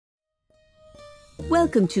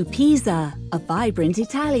Welcome to Pisa, a vibrant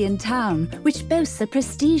Italian town which boasts a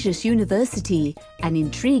prestigious university, an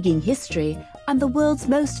intriguing history, and the world's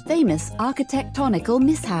most famous architectonical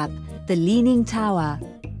mishap, the Leaning Tower.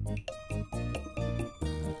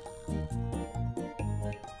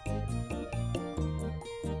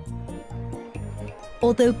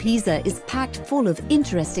 Although Pisa is packed full of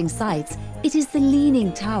interesting sights, it is the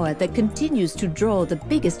Leaning Tower that continues to draw the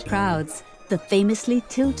biggest crowds. The famously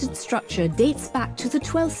tilted structure dates back to the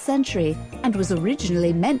 12th century and was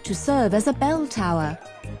originally meant to serve as a bell tower.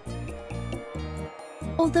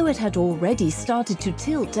 Although it had already started to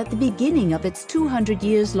tilt at the beginning of its 200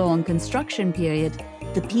 years long construction period,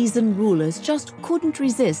 the Pisan rulers just couldn't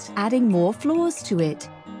resist adding more floors to it.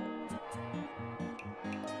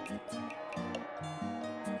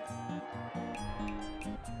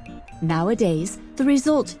 Nowadays, the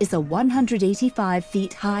result is a 185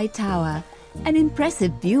 feet high tower. An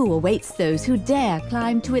impressive view awaits those who dare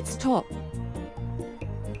climb to its top.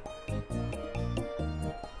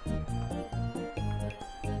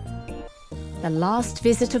 The last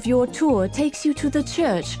visit of your tour takes you to the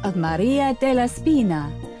church of Maria della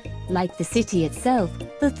Spina. Like the city itself,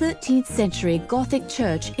 the 13th century Gothic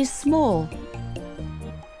church is small.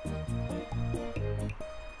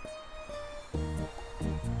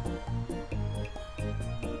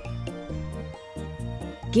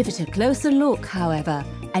 Give it a closer look, however,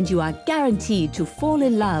 and you are guaranteed to fall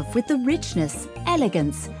in love with the richness,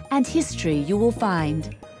 elegance, and history you will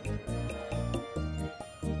find.